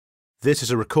This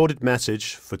is a recorded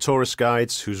message for tourist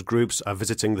guides whose groups are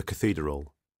visiting the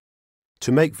cathedral.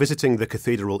 To make visiting the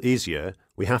cathedral easier,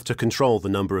 we have to control the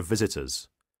number of visitors.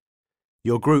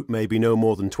 Your group may be no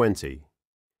more than 20.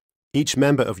 Each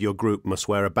member of your group must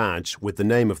wear a badge with the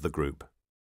name of the group.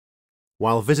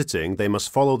 While visiting, they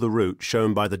must follow the route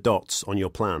shown by the dots on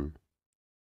your plan.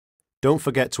 Don't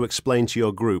forget to explain to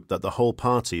your group that the whole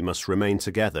party must remain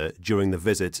together during the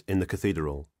visit in the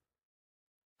cathedral.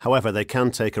 However, they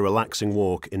can take a relaxing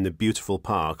walk in the beautiful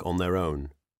park on their own.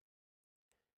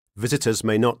 Visitors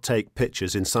may not take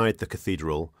pictures inside the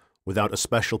cathedral without a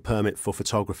special permit for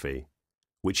photography,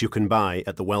 which you can buy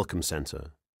at the Welcome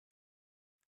Centre.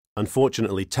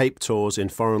 Unfortunately, tape tours in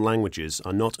foreign languages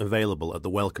are not available at the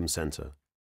Welcome Centre.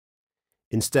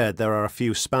 Instead, there are a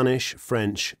few Spanish,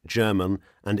 French, German,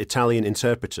 and Italian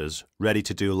interpreters ready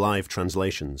to do live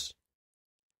translations.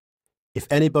 If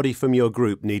anybody from your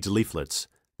group needs leaflets,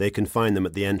 they can find them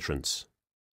at the entrance.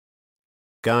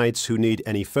 Guides who need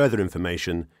any further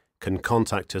information can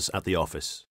contact us at the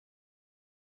office.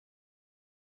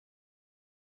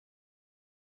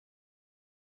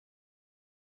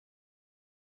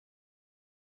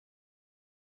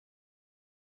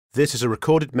 This is a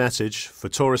recorded message for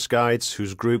tourist guides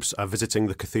whose groups are visiting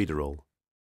the cathedral.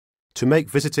 To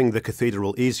make visiting the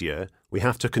cathedral easier, we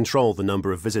have to control the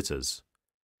number of visitors.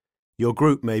 Your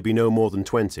group may be no more than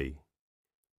 20.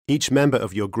 Each member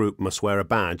of your group must wear a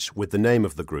badge with the name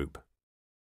of the group.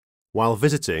 While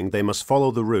visiting, they must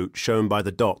follow the route shown by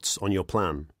the dots on your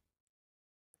plan.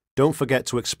 Don't forget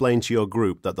to explain to your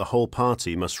group that the whole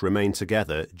party must remain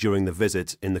together during the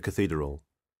visit in the cathedral.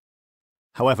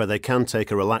 However, they can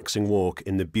take a relaxing walk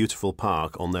in the beautiful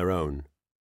park on their own.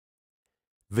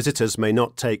 Visitors may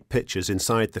not take pictures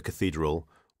inside the cathedral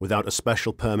without a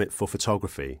special permit for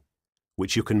photography,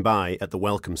 which you can buy at the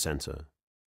Welcome Centre.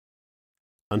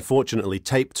 Unfortunately,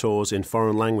 tape tours in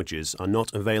foreign languages are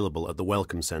not available at the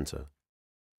Welcome Centre.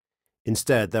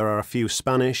 Instead, there are a few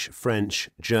Spanish, French,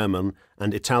 German,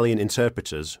 and Italian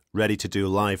interpreters ready to do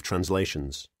live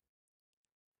translations.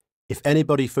 If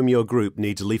anybody from your group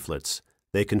needs leaflets,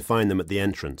 they can find them at the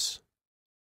entrance.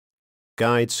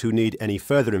 Guides who need any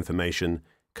further information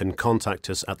can contact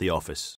us at the office.